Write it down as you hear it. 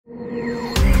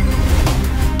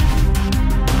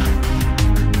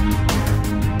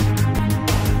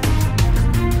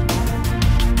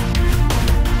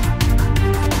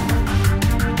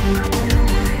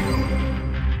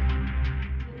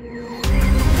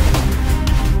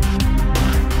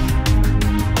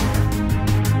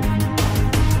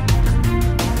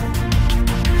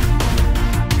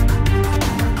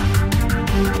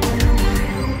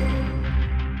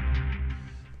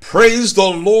Praise the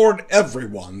Lord,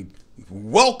 everyone.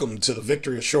 Welcome to the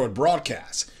Victory Assured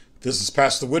broadcast. This is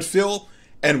Pastor Whitfield,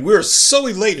 and we're so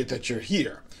elated that you're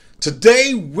here.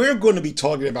 Today, we're going to be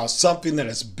talking about something that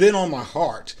has been on my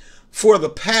heart for the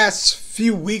past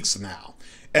few weeks now.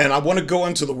 And I want to go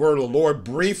into the Word of the Lord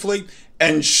briefly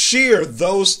and share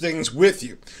those things with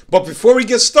you. But before we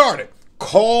get started,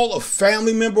 call a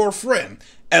family member or friend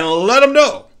and let them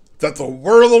know that the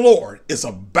Word of the Lord is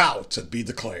about to be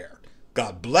declared.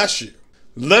 God bless you.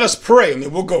 Let us pray, and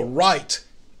then we'll go right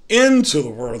into the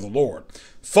Word of the Lord.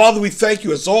 Father, we thank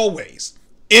you as always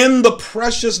in the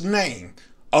precious name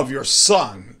of your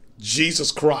Son,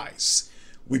 Jesus Christ.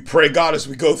 We pray, God, as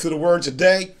we go through the Word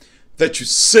today, that you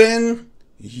send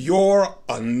your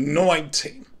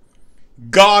anointing.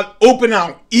 God, open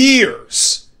our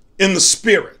ears in the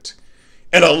Spirit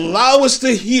and allow us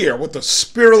to hear what the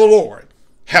Spirit of the Lord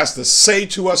has to say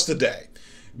to us today.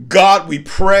 God, we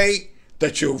pray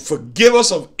that you'll forgive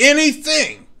us of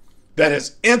anything that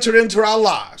has entered into our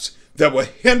lives that will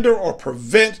hinder or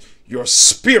prevent your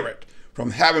Spirit from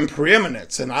having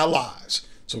preeminence in our lives.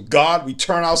 So God, we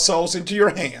turn ourselves into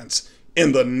your hands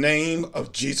in the name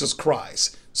of Jesus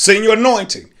Christ. Send your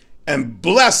anointing and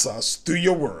bless us through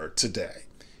your word today.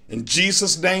 In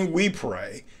Jesus' name we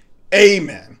pray.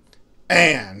 Amen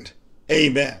and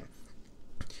amen.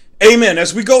 Amen.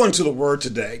 As we go into the word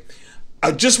today,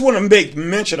 I just want to make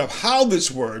mention of how this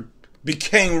word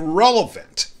became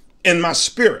relevant in my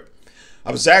spirit.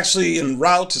 I was actually en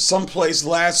route to someplace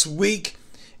last week,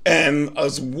 and a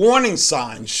warning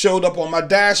sign showed up on my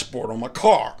dashboard on my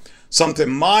car. Something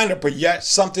minor, but yet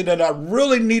something that I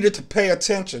really needed to pay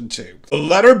attention to. The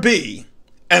letter B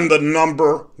and the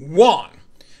number 1.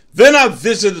 Then I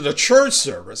visited a church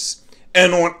service,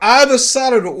 and on either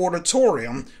side of the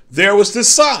auditorium, there was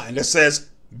this sign that says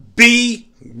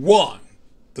B1.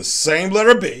 The same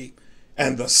letter B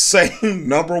and the same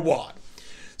number 1.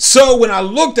 So when I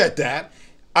looked at that,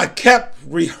 I kept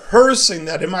rehearsing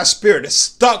that in my spirit. It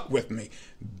stuck with me.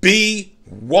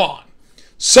 B1.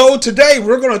 So today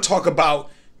we're going to talk about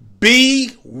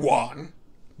B1,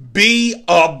 be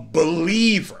a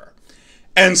believer,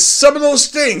 and some of those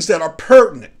things that are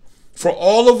pertinent for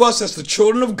all of us as the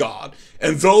children of God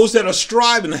and those that are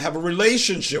striving to have a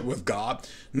relationship with God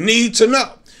need to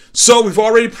know. So we've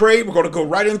already prayed. We're going to go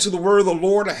right into the word of the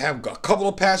Lord. I have a couple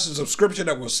of passages of scripture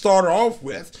that we'll start off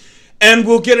with, and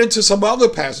we'll get into some other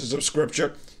passages of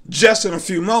scripture just in a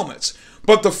few moments.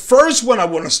 But the first one I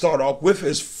want to start off with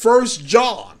is 1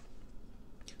 John,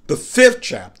 the 5th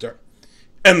chapter,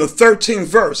 and the 13th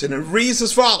verse. And it reads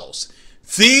as follows: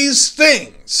 "These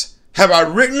things have I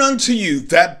written unto you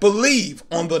that believe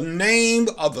on the name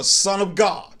of the Son of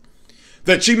God,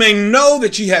 that ye may know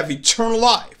that ye have eternal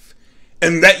life,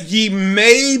 and that ye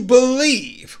may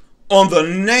believe on the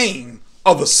name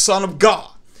of the Son of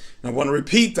God." And I want to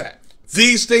repeat that.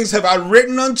 "These things have I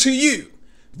written unto you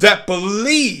that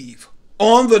believe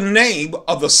on the name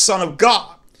of the Son of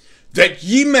God, that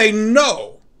ye may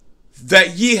know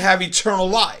that ye have eternal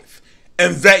life,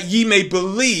 and that ye may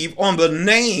believe on the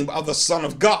name of the Son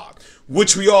of God,"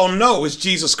 which we all know is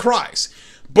Jesus Christ.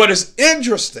 But it's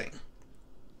interesting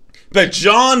that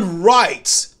John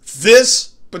writes this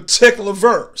particular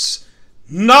verse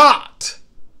not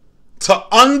to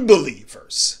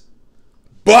unbelievers,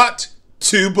 but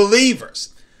to believers.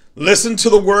 Listen to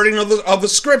the wording of the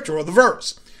scripture or the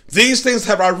verse. "These things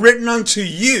have I written unto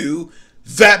you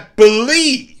that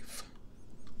believe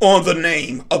on the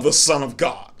name of the Son of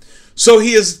God." So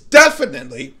he is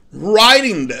definitely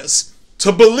writing this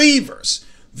to believers,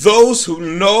 those who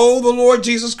know the Lord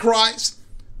Jesus Christ,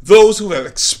 those who have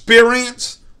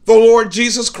experienced the Lord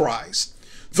Jesus Christ,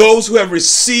 those who have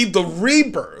received the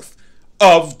rebirth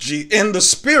in the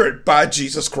Spirit by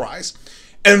Jesus Christ,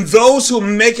 and those who are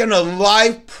making a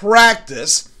life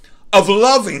practice of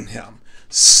loving him,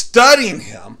 studying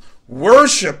him,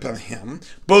 worshiping him,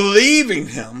 believing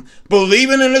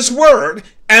in his word,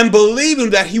 and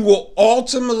believing that he will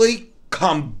ultimately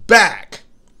come back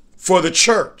for the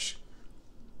church.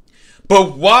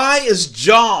 But why is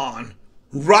John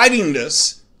writing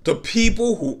this to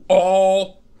people who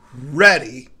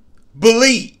already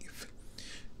believe?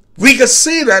 We can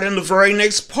see that in the very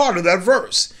next part of that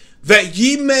verse, that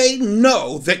ye may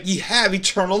know that ye have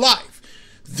eternal life.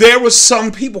 There were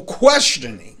some people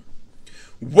questioning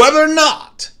whether or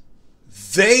not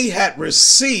they had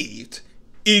received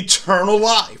eternal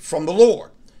life from the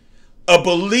Lord. A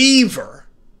believer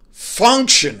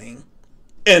functioning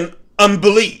in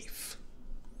unbelief.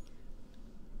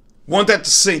 Want that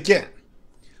to sink in.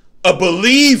 A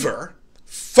believer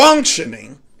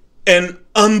functioning in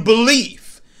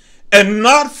unbelief and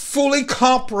not fully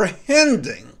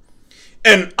comprehending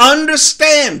and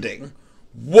understanding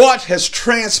what has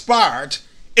transpired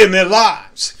in their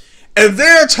lives. And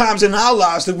there are times in our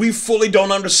lives that we fully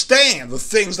don't understand the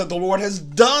things that the Lord has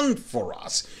done for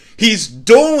us, He's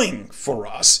doing for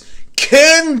us,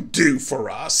 can do for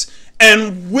us,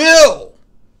 and will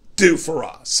do for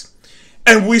us.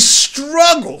 And we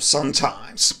struggle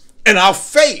sometimes in our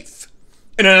faith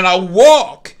and in our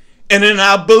walk and in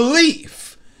our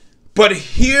belief. But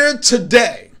here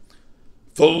today,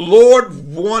 the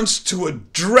Lord wants to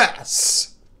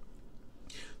address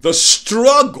the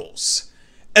struggles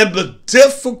and the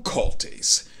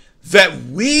difficulties that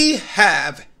we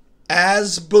have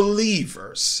as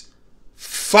believers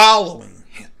following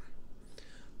Him,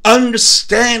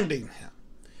 understanding Him,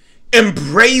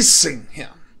 embracing Him,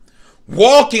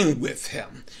 walking with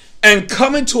Him, and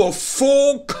coming to a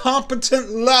full, competent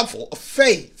level of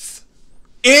faith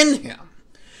in Him.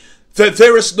 That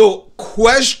there is no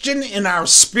question in our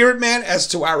spirit man as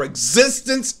to our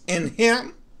existence in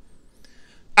Him,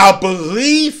 our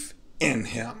belief in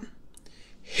Him,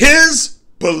 His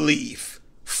belief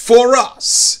for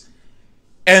us,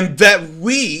 and that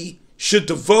we should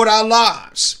devote our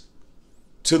lives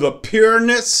to the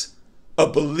pureness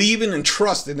of believing and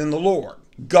trusting in the Lord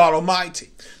God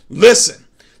Almighty. Listen,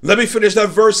 let me finish that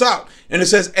verse out. And it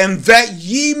says, and that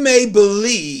ye may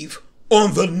believe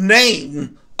on the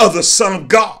name of the Son of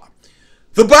God.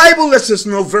 The Bible lets us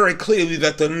know very clearly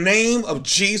that the name of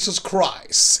Jesus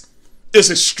Christ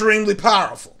is extremely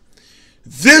powerful.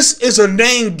 This is a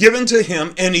name given to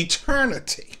Him in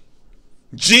eternity.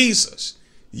 Jesus,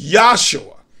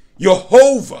 Yahshua,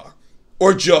 Jehovah,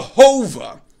 or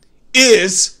Jehovah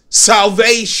is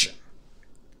salvation.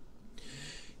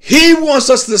 He wants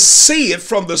us to see it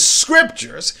from the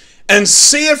scriptures and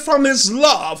see it from His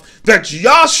love that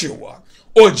Yahshua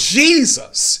or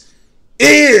Jesus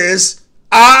is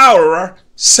our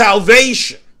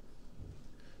salvation.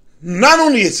 Not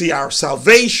only is He our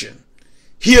salvation,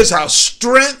 He is our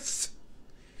strength,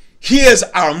 He is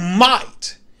our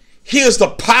might, He is the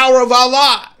power of our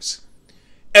lives,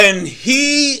 and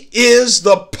He is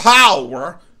the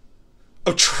power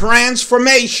of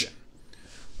transformation.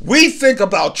 We think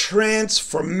about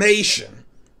transformation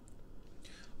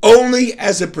only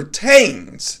as it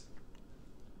pertains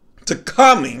to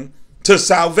coming to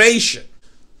salvation.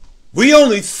 We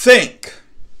only think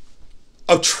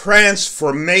of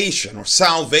transformation or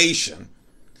salvation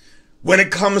when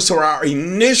it comes to our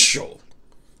initial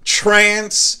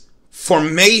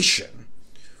transformation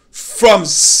from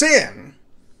sin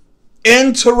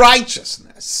into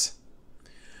righteousness.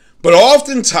 But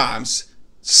oftentimes,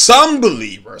 some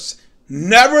believers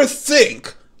never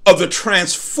think of the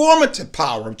transformative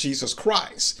power of Jesus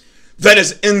Christ that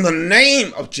is in the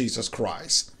name of Jesus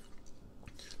Christ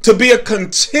to be a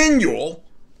continual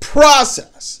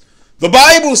process. The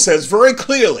Bible says very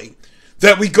clearly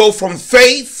that we go from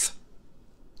faith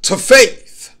to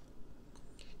faith.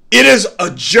 It is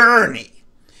a journey,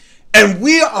 and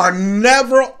we are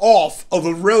never off of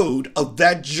the road of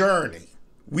that journey.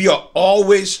 We are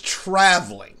always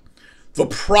traveling the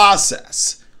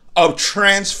process of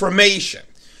transformation,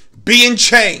 being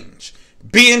changed,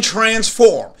 being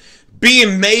transformed,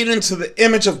 being made into the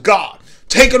image of God,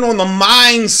 taking on the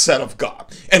mindset of God,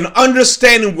 and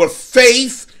understanding what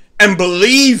faith and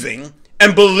believing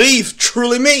and belief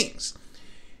truly means.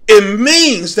 It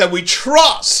means that we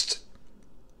trust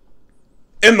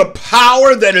in the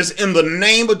power that is in the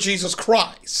name of Jesus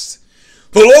Christ.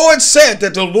 The Lord said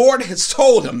that the Lord has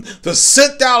told him to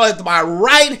sit down at my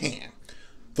right hand,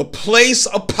 the place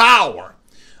of power,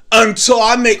 until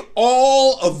I make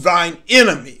all of thine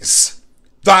enemies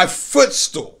thy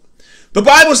footstool. The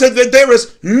Bible said that there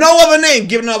is no other name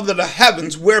given under the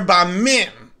heavens whereby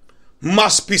men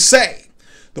must be saved.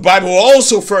 The Bible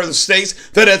also further states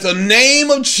that at the name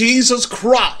of Jesus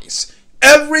Christ,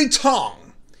 every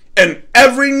tongue and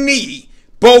every knee,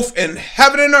 both in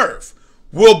heaven and earth,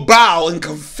 will bow and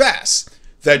confess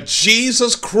that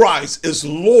Jesus Christ is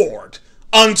Lord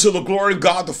unto the glory of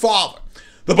God the Father.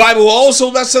 The Bible also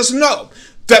lets us know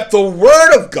that the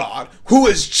Word of God, who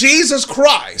is Jesus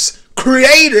Christ,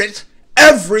 created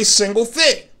every single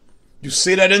thing. You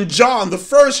see that in John, the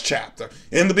 1st chapter.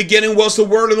 In the beginning was the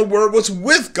Word, and the Word was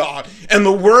with God, and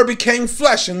the Word became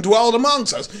flesh and dwelled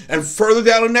amongst us. And further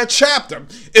down in that chapter,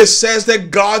 it says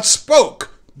that God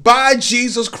spoke by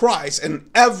Jesus Christ, and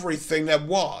everything that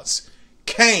was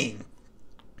came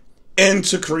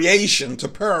into creation, to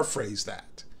paraphrase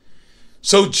that.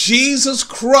 So Jesus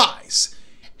Christ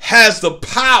has the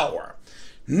power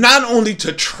not only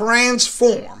to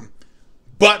transform,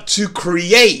 but to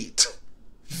create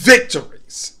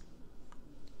victories.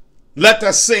 Let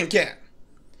that sink in.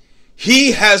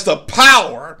 He has the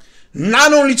power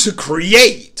not only to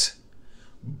create,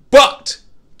 but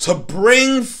to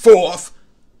bring forth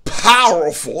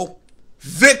powerful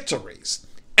victories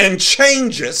and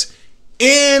changes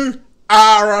in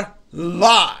our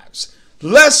lives.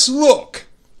 Let's look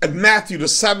at Matthew, the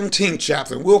 17th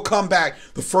chapter. We'll come back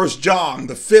to 1 John,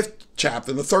 the 5th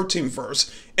chapter, the 13th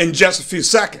verse, in just a few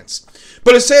seconds.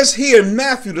 But it says here in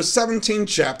Matthew, the 17th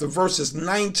chapter, verses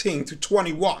 19 through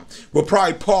 21. We'll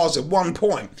probably pause at one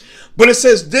point. But it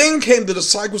says, then came the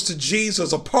disciples to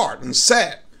Jesus apart and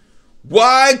said,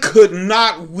 why could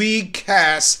not we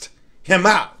cast him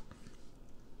out?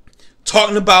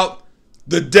 Talking about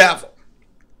the devil.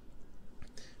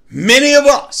 Many of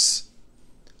us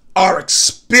are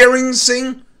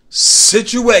experiencing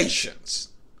situations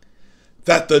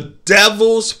that the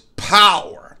devil's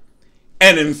power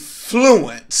and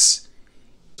influence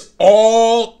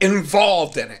all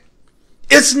involved in it.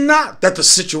 It's not that the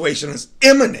situation is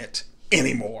imminent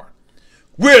anymore.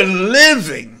 We're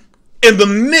living in the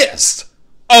midst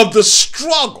of the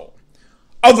struggle,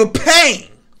 of the pain.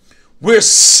 We're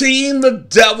seeing the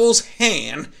devil's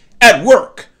hand at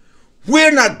work.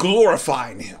 We're not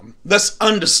glorifying him. Let's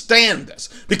understand this,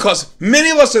 because many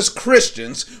of us as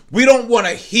Christians, we don't want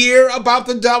to hear about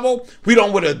the devil. We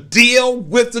don't want to deal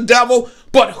with the devil.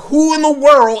 But who in the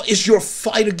world is your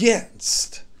fight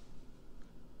against?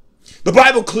 The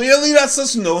Bible clearly lets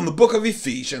us know in the book of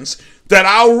Ephesians that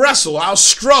our wrestle, our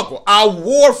struggle, our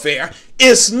warfare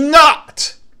is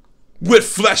not with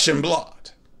flesh and blood.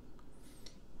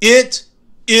 It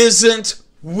isn't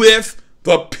with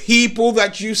the people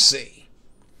that you see,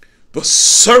 the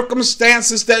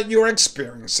circumstances that you're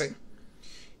experiencing.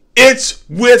 It's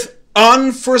with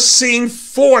unforeseen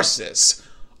forces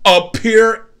of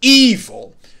pure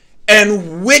evil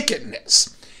and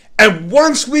wickedness. And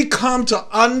once we come to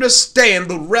understand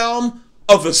the realm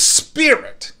of the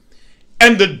spirit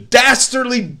and the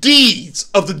dastardly deeds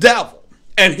of the devil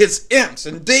and his imps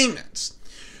and demons,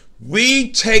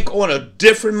 we take on a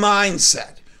different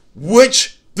mindset,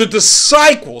 which the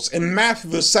disciples in Matthew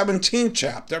the 17th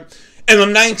chapter and the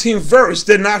 19th verse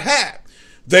did not have.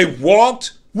 They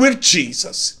walked with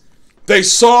Jesus. They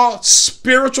saw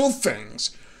spiritual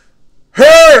things,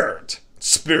 heard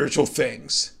spiritual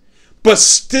things, but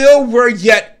still were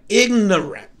yet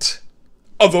ignorant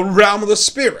of the realm of the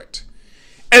spirit.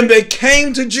 And they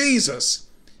came to Jesus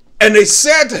and they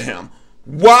said to him,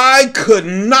 why could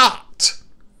not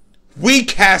we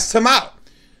cast him out?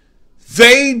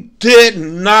 They did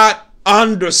not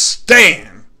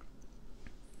understand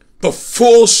the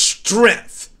full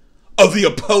strength of the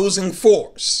opposing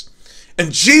force.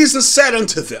 And Jesus said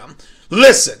unto them,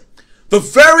 listen, the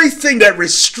very thing that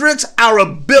restricts our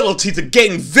ability to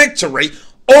gain victory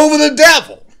over the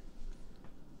devil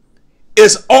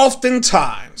is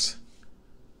oftentimes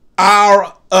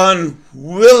our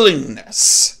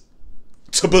unwillingness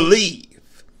to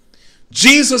believe.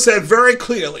 Jesus said very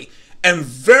clearly and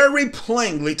very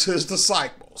plainly to his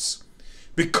disciples,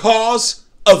 because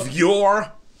of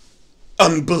your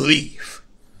unbelief.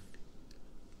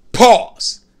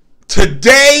 Pause.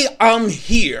 Today I'm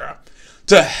here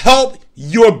to help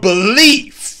your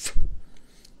belief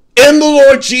in the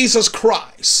Lord Jesus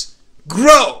Christ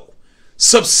grow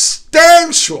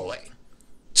substantially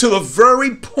to the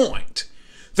very point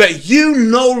that you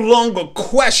no longer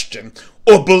question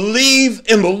or believe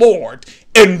in the Lord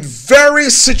in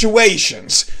various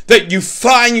situations that you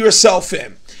find yourself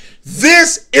in.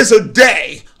 This is a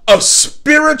day of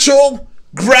spiritual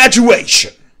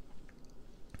graduation.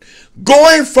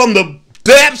 Going from the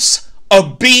depths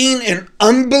of being in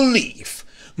unbelief,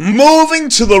 moving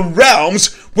to the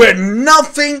realms where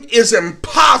nothing is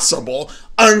impossible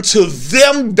unto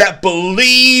them that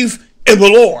believe in the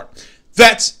Lord.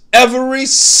 That's every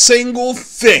single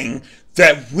thing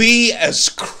that we as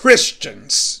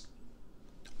Christians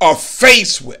are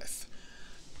faced with.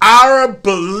 Our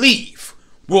belief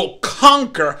will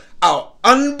conquer our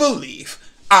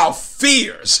unbelief, our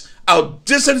fears, our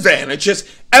disadvantages,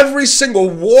 every single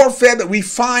warfare that we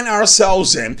find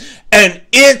ourselves in, and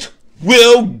it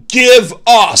will give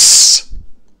us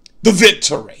the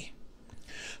victory.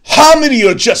 How many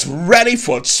are just ready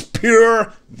for its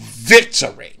pure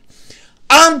victory?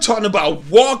 I'm talking about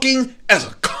walking as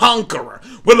a conqueror,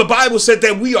 where the Bible said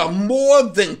that we are more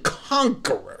than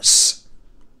conquerors.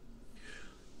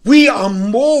 We are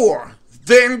more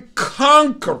than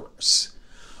conquerors.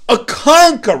 A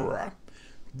conqueror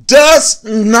does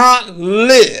not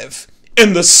live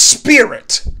in the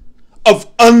spirit of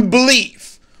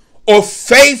unbelief or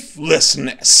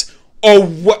faithlessness or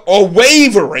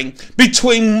wavering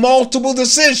between multiple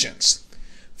decisions.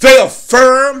 They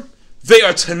affirm, They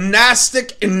are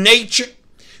tenactic in nature.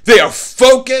 They are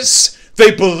focused.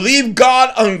 They believe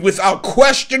God without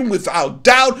question, without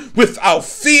doubt, without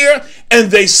fear,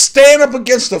 and they stand up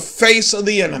against the face of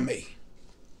the enemy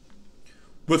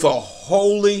with a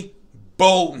holy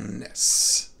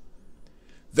boldness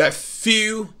that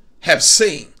few have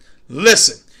seen.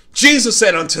 Listen, Jesus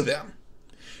said unto them,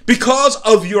 because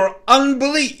of your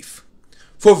unbelief,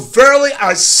 for verily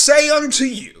I say unto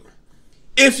you,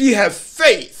 if ye have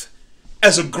faith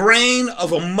as a grain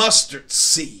of a mustard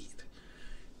seed,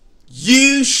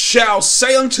 you shall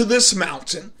say unto this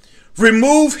mountain,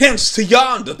 remove hence to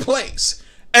yonder place,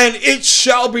 and it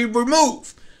shall be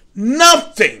removed.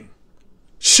 Nothing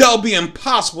shall be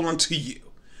impossible unto you.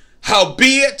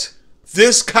 Howbeit,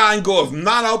 this kind goeth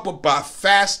not out but by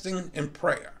fasting and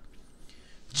prayer.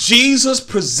 Jesus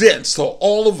presents to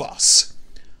all of us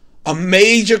a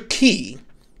major key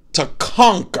to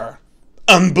conquer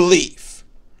unbelief.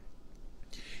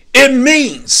 It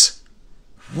means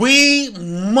we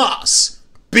must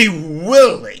be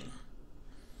willing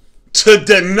to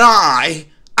deny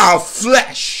our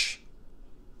flesh.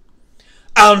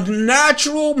 Our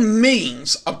natural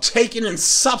means of taking in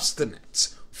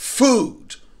substance,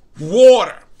 food,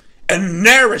 water, and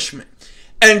nourishment,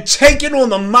 and taking on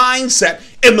the mindset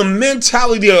and the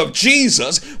mentality of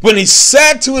Jesus when he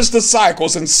said to his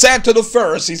disciples and said to the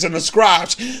Pharisees and the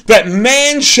scribes that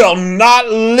man shall not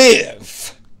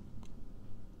live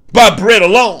by bread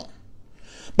alone,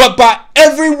 but by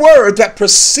every word that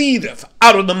proceedeth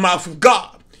out of the mouth of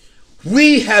God.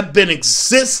 We have been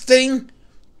existing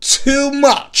too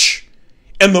much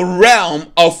in the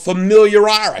realm of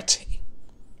familiarity.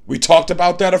 We talked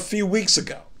about that a few weeks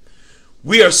ago.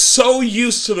 We are so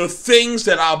used to the things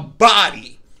that our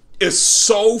body is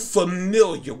so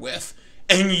familiar with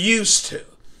and used to.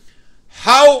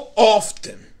 How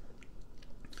often,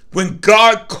 when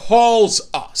God calls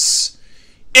us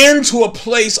into a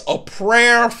place of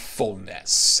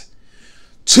prayerfulness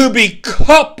to be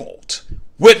coupled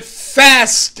with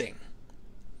fasting,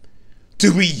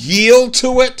 do we yield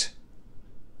to it?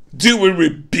 Do we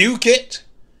rebuke it?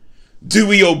 Do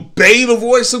we obey the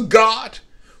voice of God?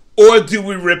 Or do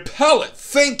we repel it,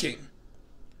 thinking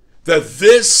that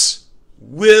this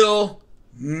will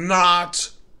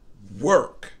not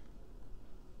work?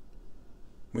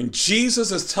 When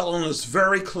Jesus is telling us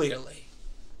very clearly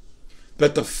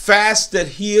that the fast that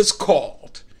he is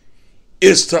called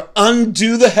is to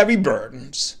undo the heavy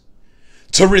burdens,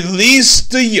 to release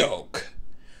the yoke,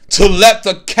 to let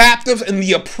the captive and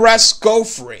the oppressed go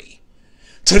free,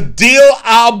 to deal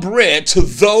our bread to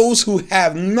those who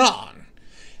have none,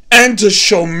 and to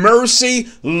show mercy,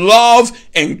 love,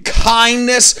 and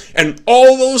kindness, and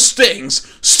all those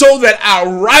things, so that our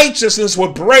righteousness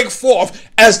will break forth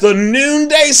as the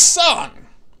noonday sun,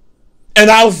 and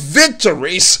our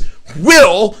victories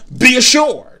will be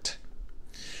assured.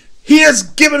 He has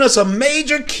given us a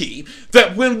major key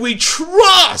that when we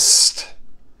trust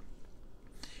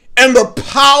in the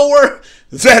power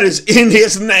that is in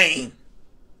his name,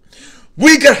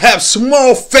 we can have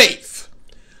small faith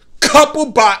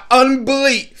coupled by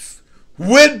unbelief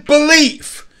with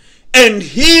belief. And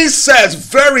he says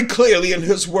very clearly in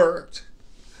his word,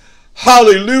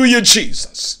 hallelujah,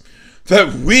 Jesus,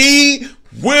 that we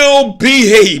will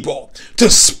be able to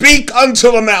speak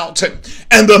unto the mountain,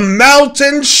 and the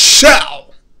mountain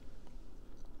shall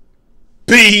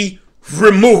be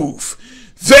removed.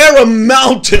 There are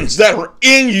mountains that are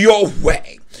in your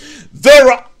way.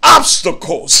 There are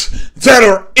obstacles that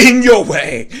are in your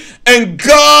way. And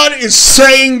God is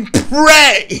saying,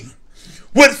 pray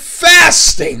with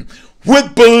fasting,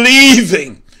 with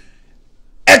believing.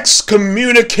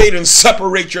 Excommunicate and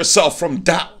separate yourself from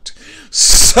doubt.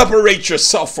 Separate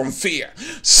yourself from fear.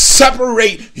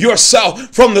 Separate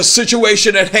yourself from the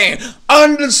situation at hand.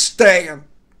 Understand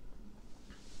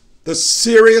the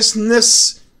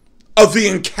seriousness of the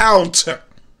encounter,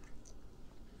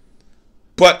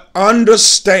 but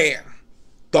understand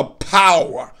the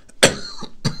power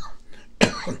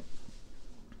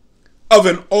of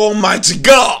an almighty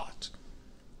God.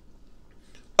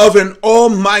 Of an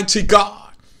almighty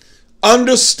God.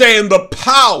 Understand the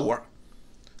power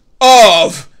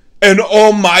of an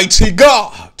almighty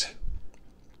God.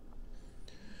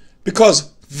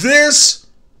 Because this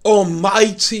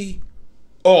almighty,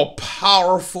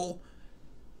 all-powerful,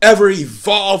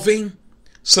 ever-evolving,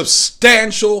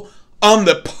 substantial,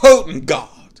 omnipotent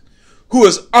God, who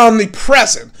is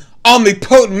omnipresent.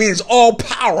 Omnipotent means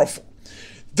all-powerful.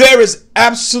 There is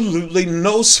absolutely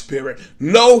no spirit,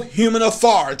 no human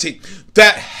authority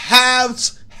that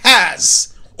has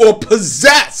or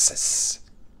possesses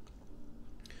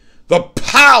the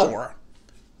power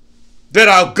that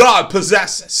our God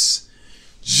possesses.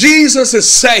 Jesus is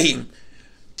saying,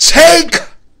 take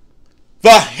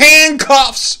the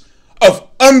handcuffs of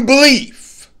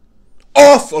unbelief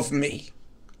off of me.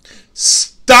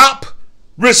 Stop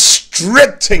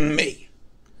restricting me.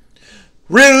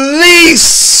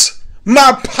 Release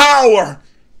my power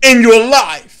in your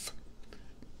life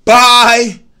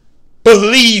by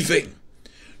believing.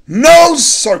 No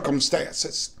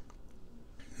circumstances,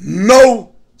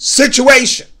 no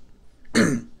situation,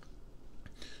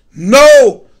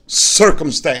 no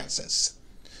circumstances,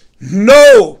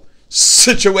 no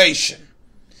situation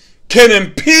can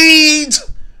impede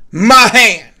my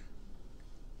hand.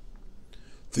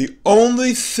 The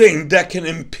only thing that can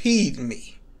impede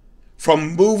me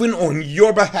from moving on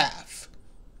your behalf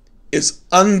is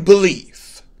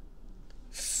unbelief,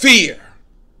 fear,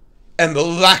 and the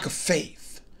lack of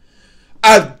faith.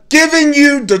 I've given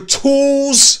you the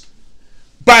tools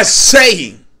by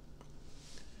saying,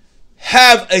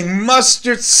 have a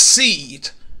mustard seed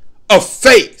of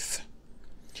faith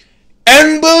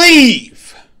and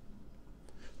believe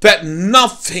that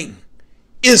nothing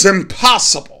is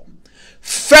impossible.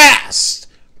 Fast,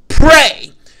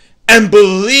 pray, and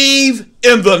believe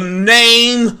in the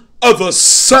name of the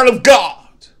Son of God,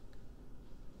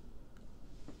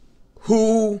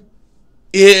 who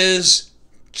is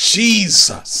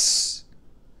Jesus.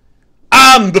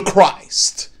 I'm the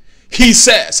Christ. He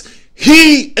says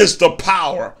he is the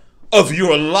power of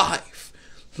your life.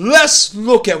 Let's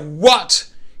look at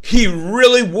what he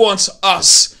really wants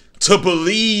us to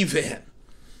believe in.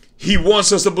 He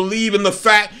wants us to believe in the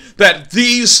fact that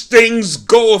these things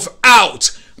goeth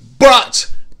out,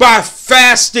 but by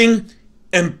fasting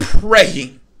and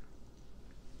praying.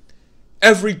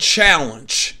 Every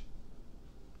challenge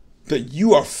that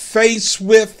you are faced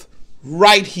with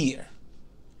right here,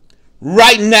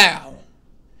 right now,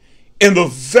 in the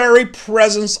very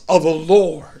presence of the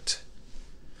Lord.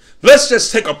 Let's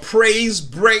just take a praise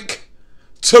break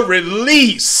to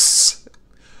release.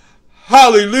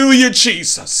 Hallelujah,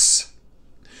 Jesus.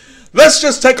 Let's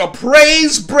just take a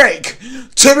praise break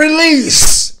to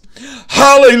release.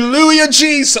 Hallelujah,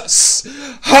 Jesus.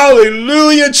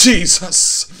 Hallelujah,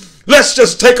 Jesus. Let's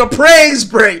just take a praise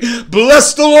break.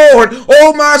 Bless the Lord,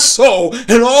 oh my soul,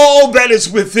 and all that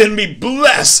is within me.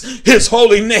 Bless his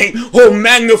holy name. Oh,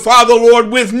 magnify the Lord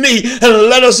with me, and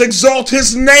let us exalt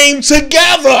his name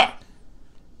together.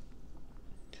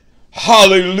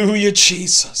 Hallelujah,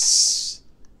 Jesus.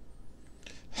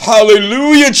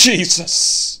 Hallelujah,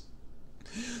 Jesus.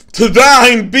 To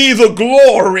thine be the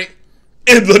glory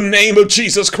in the name of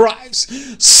Jesus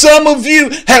Christ. Some of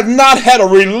you have not had a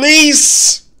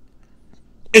release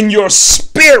in your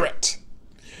spirit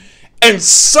in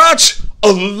such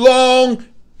a long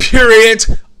period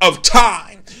of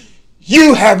time.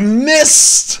 You have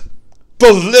missed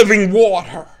the living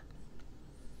water,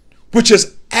 which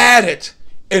has added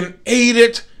and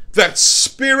aided that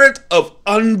spirit of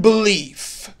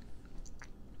unbelief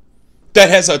that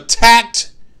has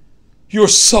attacked your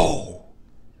soul.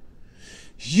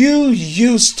 You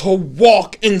used to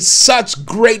walk in such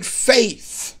great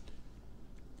faith.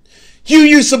 You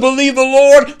used to believe the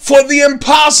Lord for the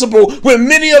impossible when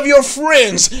many of your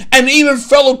friends and even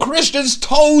fellow Christians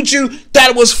told you that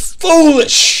it was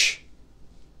foolish.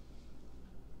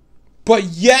 But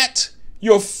yet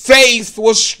your faith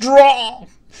was strong.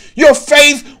 Your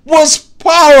faith was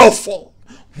powerful.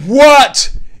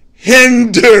 What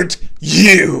hindered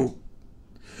you?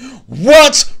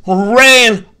 What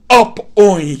ran up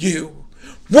on you?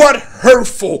 What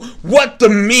hurtful, what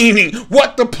demeaning,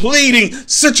 what depleting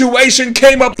situation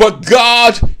came up? But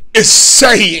God is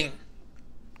saying,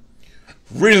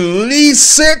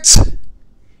 release it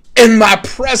in my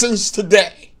presence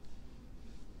today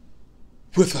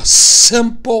with a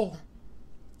simple,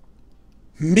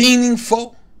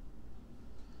 meaningful,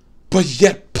 but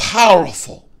yet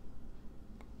powerful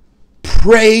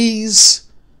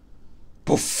praise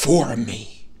before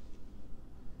me.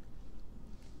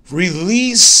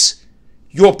 Release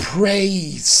your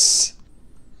praise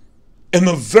in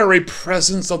the very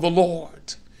presence of the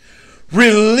Lord.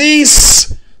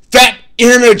 Release that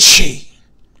energy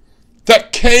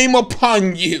that came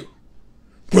upon you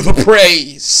with a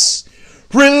praise.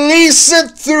 Release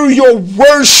it through your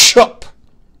worship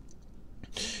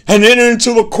and enter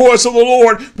into the courts of the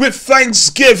Lord with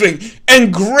thanksgiving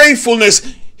and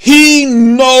gratefulness. He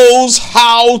knows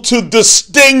how to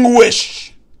distinguish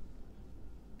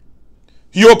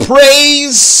your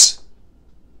praise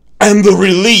and the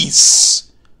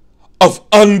release of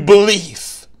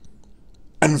unbelief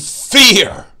and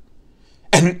fear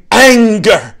and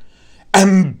anger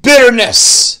and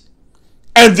bitterness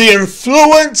and the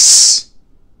influence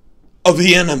of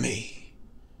the enemy.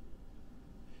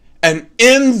 And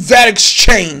in that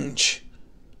exchange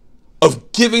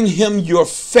of giving him your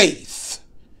faith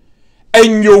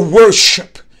and your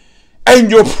worship and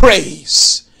your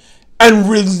praise and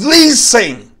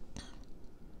releasing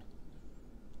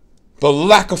the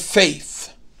lack of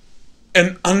faith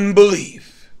and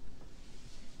unbelief,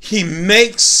 he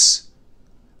makes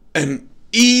an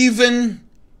even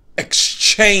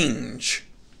exchange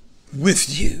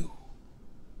with you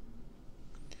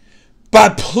by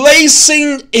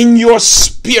placing in your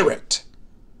spirit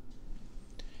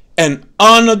an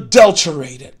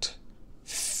unadulterated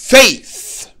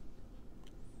faith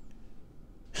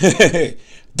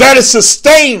that is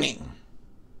sustaining,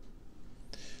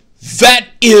 that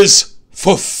is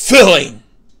fulfilling,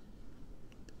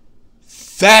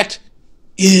 that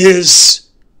is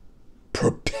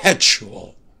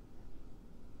perpetual.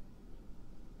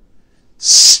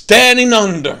 Standing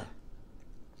under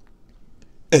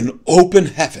an open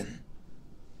heaven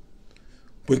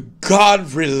where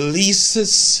God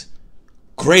releases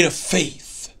greater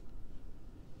faith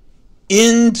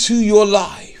into your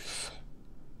life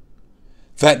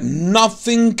that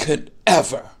nothing could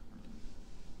ever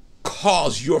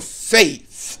cause your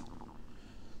faith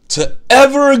to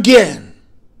ever again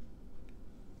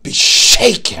be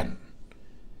shaken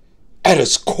at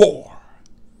its core.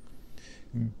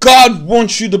 God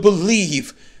wants you to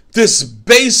believe this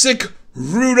basic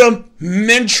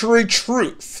rudimentary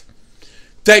truth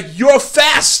that you're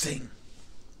fasting.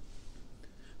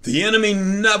 The enemy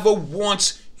never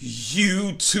wants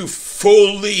you to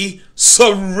fully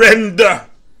surrender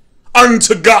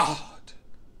unto God.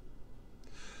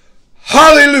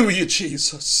 Hallelujah,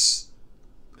 Jesus.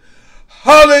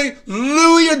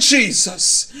 Hallelujah,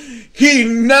 Jesus. He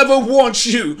never wants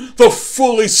you to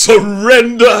fully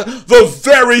surrender the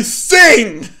very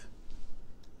thing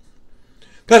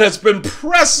that has been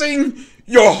pressing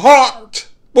your heart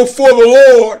before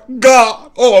the Lord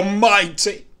God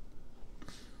Almighty.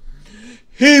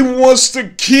 He wants to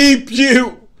keep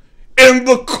you in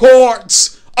the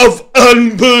courts of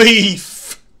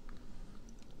unbelief.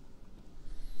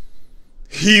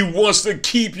 He wants to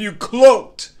keep you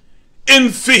cloaked in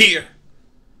fear.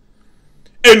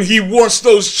 And he wants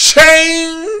those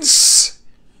chains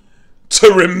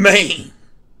to remain.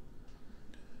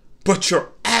 But your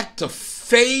act of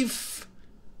faith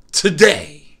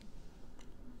today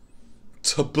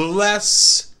to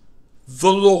bless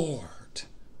the Lord,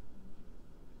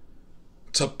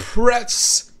 to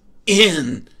press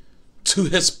in to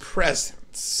his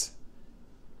presence,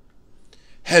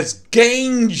 has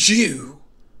gained you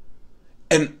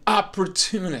an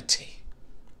opportunity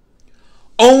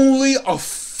only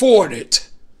afforded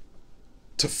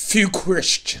to few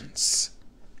Christians.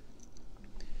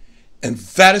 And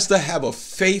that is to have a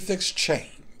faith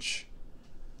exchange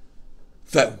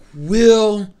that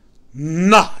will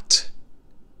not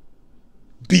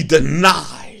be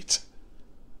denied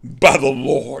by the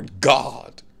Lord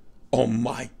God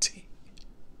Almighty.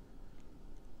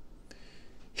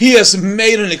 He has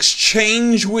made an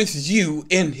exchange with you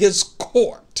in his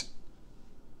court.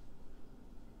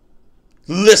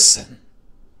 Listen,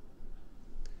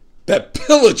 that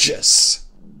pillages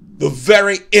the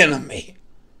very enemy,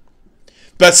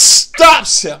 that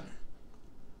stops him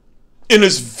in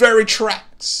his very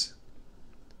tracks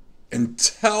and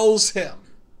tells him,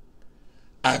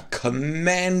 I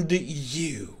commanded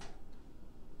you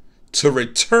to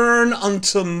return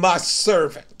unto my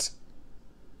servant,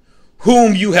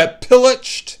 whom you have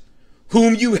pillaged,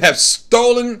 whom you have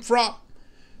stolen from,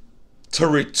 to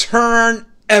return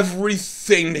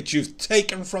everything that you've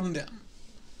taken from them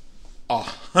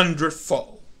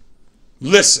 100-fold.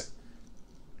 Listen,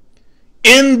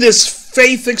 in this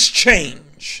faith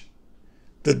exchange,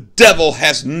 the devil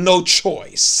has no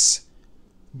choice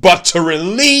but to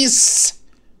release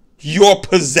your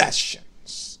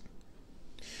possessions.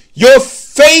 Your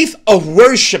faith of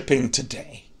worshiping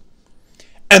today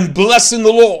and blessing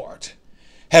the Lord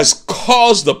has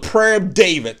caused the prayer of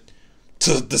David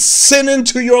to descend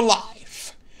into your life.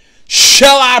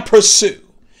 Shall I pursue,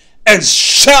 and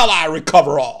shall I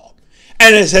recover all?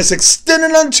 And it has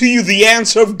extended unto you the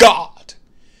answer of God.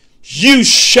 You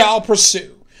shall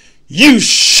pursue, you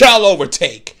shall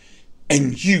overtake,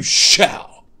 and you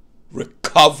shall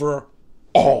recover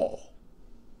all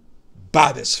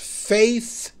by this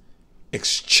faith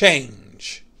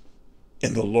exchange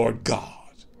in the Lord God.